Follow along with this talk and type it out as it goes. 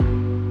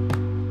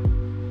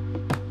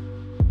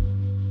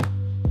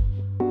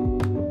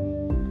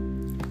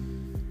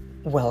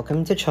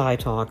Welcome to Chai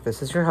Talk.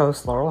 This is your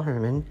host, Laurel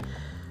Herman.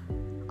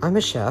 I'm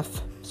a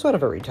chef, sort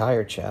of a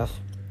retired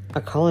chef,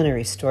 a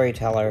culinary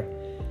storyteller,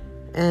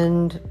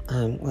 and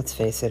let's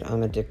face it,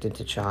 I'm addicted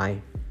to chai.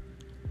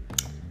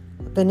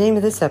 The name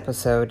of this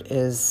episode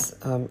is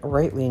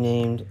rightly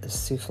named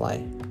Soufflé,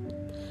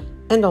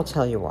 and I'll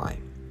tell you why.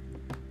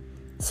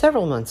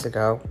 Several months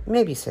ago,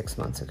 maybe 6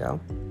 months ago,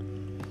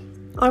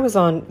 I was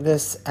on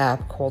this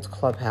app called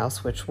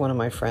Clubhouse, which one of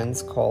my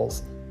friends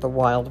calls the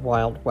Wild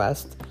Wild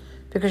West,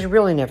 because you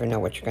really never know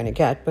what you're going to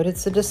get, but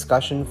it's a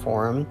discussion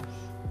forum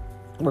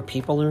where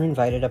people are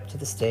invited up to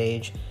the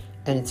stage,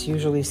 and it's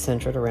usually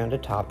centered around a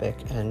topic,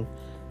 and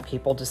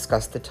people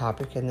discuss the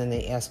topic, and then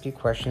they ask you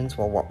questions.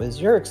 Well, what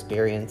was your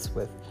experience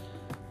with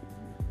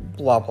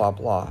blah, blah,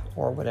 blah,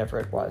 or whatever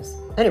it was?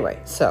 Anyway,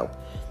 so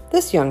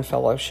this young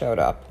fellow showed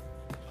up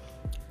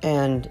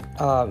and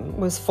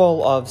was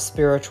full of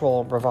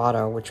spiritual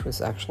bravado, which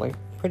was actually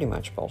pretty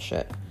much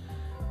bullshit,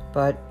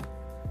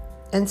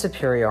 and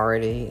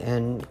superiority,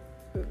 and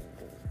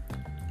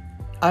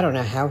I don't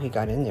know how he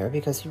got in there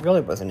because he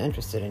really wasn't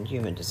interested in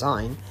human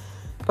design,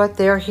 but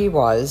there he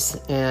was.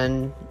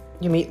 And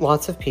you meet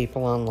lots of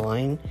people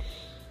online,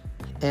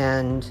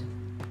 and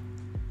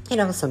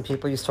some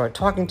people you start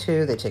talking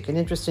to, they take an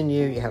interest in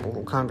you, you have a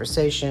little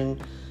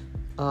conversation.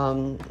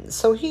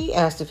 So he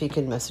asked if he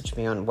could message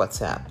me on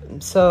WhatsApp,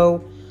 and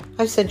so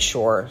I said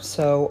sure.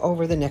 So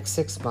over the next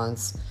 6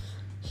 months,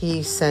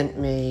 he sent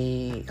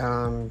me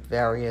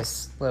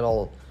various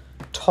little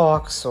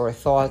talks or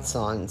thoughts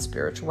on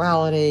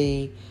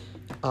spirituality,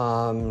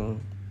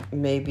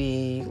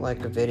 maybe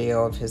like a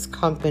video of his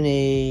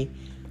company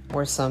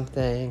or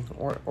something,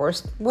 or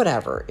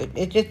whatever.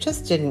 It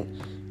just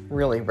didn't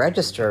really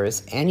register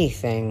as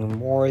anything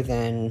more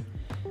than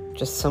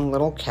just some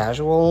little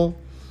casual,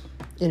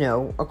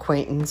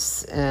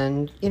 acquaintance.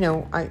 And,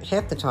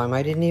 half the time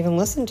I didn't even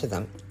listen to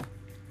them.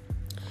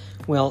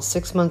 Well,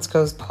 6 months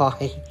goes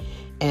by,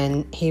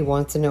 and he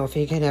wants to know if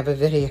he can have a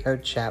video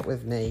chat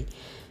with me.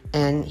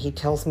 And he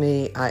tells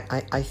me,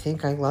 I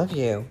think I love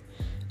you.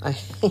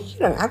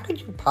 How could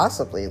you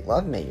possibly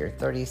love me? You're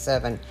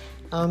 37.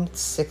 I'm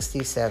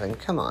 67.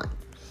 Come on.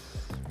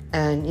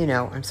 And,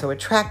 I'm so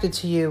attracted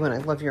to you, and I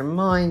love your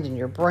mind and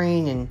your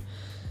brain. And,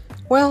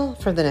 well,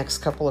 for the next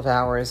couple of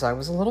hours, I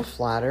was a little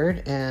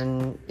flattered.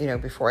 And,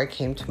 before I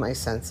came to my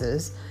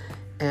senses,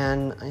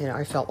 and,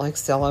 I felt like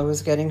Stella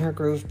was getting her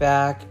groove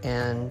back.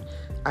 And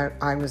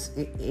I was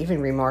even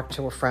remarked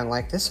to a friend,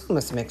 like, this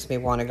almost makes me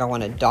want to go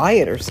on a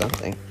diet or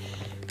something.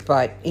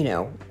 But,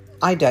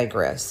 I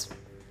digress.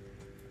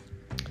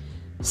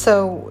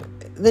 So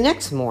the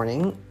next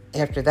morning,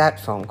 after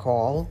that phone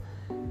call,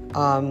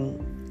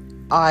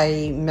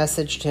 I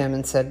messaged him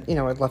and said,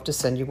 I'd love to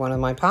send you one of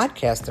my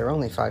podcasts. They're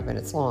only 5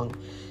 minutes long.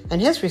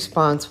 And his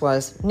response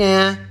was,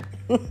 nah,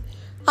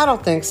 I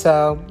don't think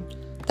so.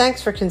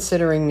 Thanks for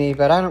considering me,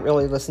 but I don't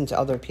really listen to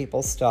other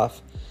people's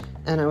stuff.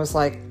 And I was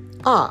like,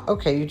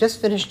 okay, you just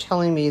finished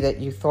telling me that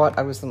you thought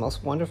I was the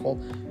most wonderful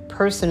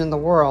person in the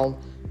world,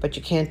 but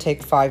you can't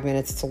take 5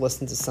 minutes to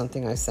listen to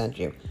something I sent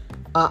you.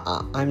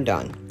 I'm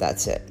done.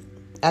 That's it.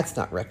 That's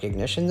not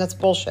recognition. That's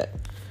bullshit.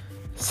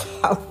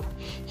 So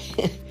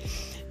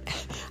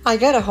I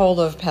got a hold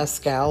of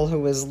Pascal, who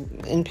was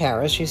in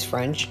Paris. She's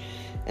French.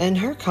 And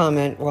her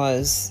comment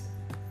was,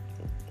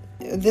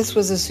 this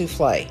was a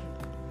soufflé.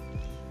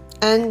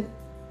 And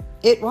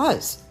it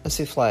was a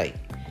soufflé.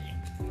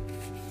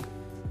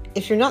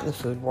 If you're not in the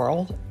food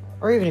world,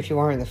 or even if you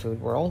are in the food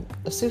world,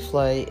 a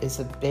soufflé is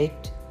a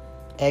baked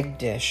egg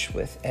dish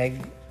with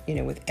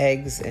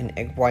eggs and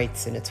egg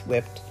whites, and it's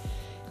whipped,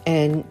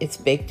 and it's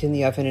baked in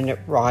the oven, and it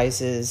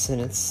rises, and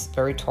it's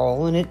very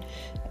tall, and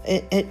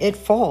it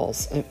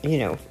falls,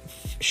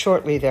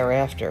 shortly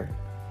thereafter.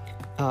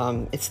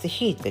 It's the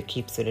heat that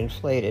keeps it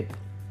inflated.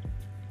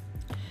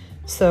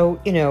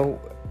 So,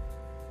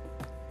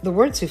 the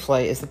word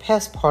soufflé is the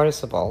past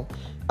participle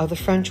of the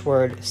French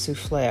word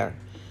souffler,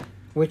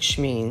 which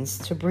means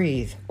to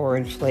breathe or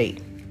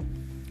inflate.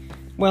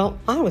 Well,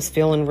 I was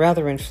feeling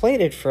rather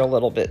inflated for a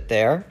little bit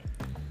there,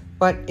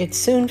 but it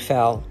soon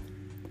fell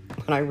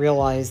when I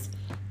realized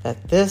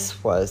that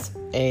this was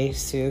a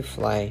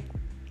soufflé.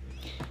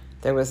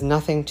 There was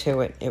nothing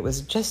to it. It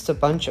was just a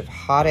bunch of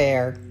hot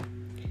air,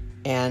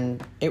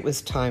 and it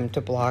was time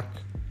to block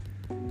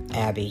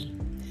Abby.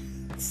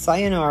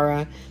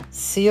 Sayonara,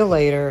 see you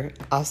later,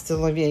 hasta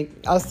la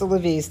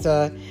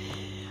vista,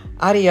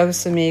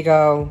 adios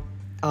amigo.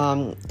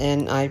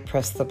 And I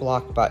pressed the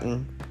block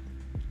button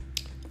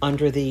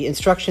under the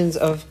instructions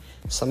of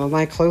some of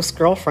my close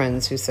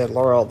girlfriends who said,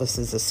 Laurel, this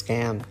is a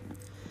scam.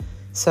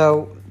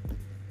 So,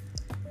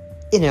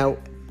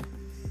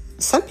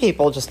 some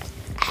people just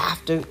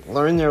have to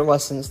learn their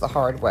lessons the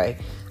hard way.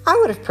 I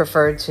would have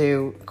preferred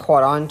to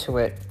caught on to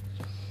it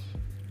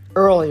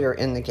earlier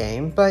in the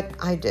game, but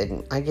I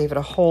didn't. I gave it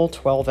a whole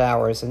 12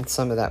 hours, and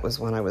some of that was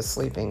when I was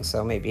sleeping,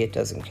 so maybe it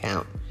doesn't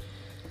count.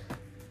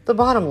 The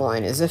bottom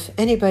line is, if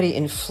anybody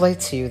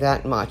inflates you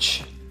that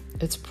much,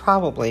 it's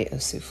probably a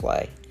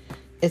soufflé.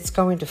 It's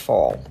going to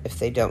fall. If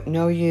they don't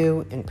know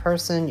you in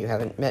person, you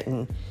haven't met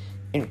in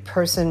in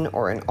person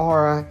or in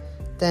aura,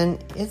 then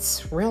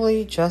it's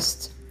really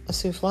just a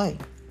souffle.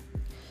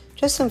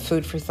 Just some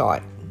food for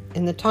thought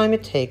in the time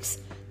it takes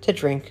to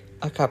drink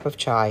a cup of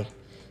chai.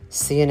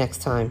 See you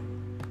next time.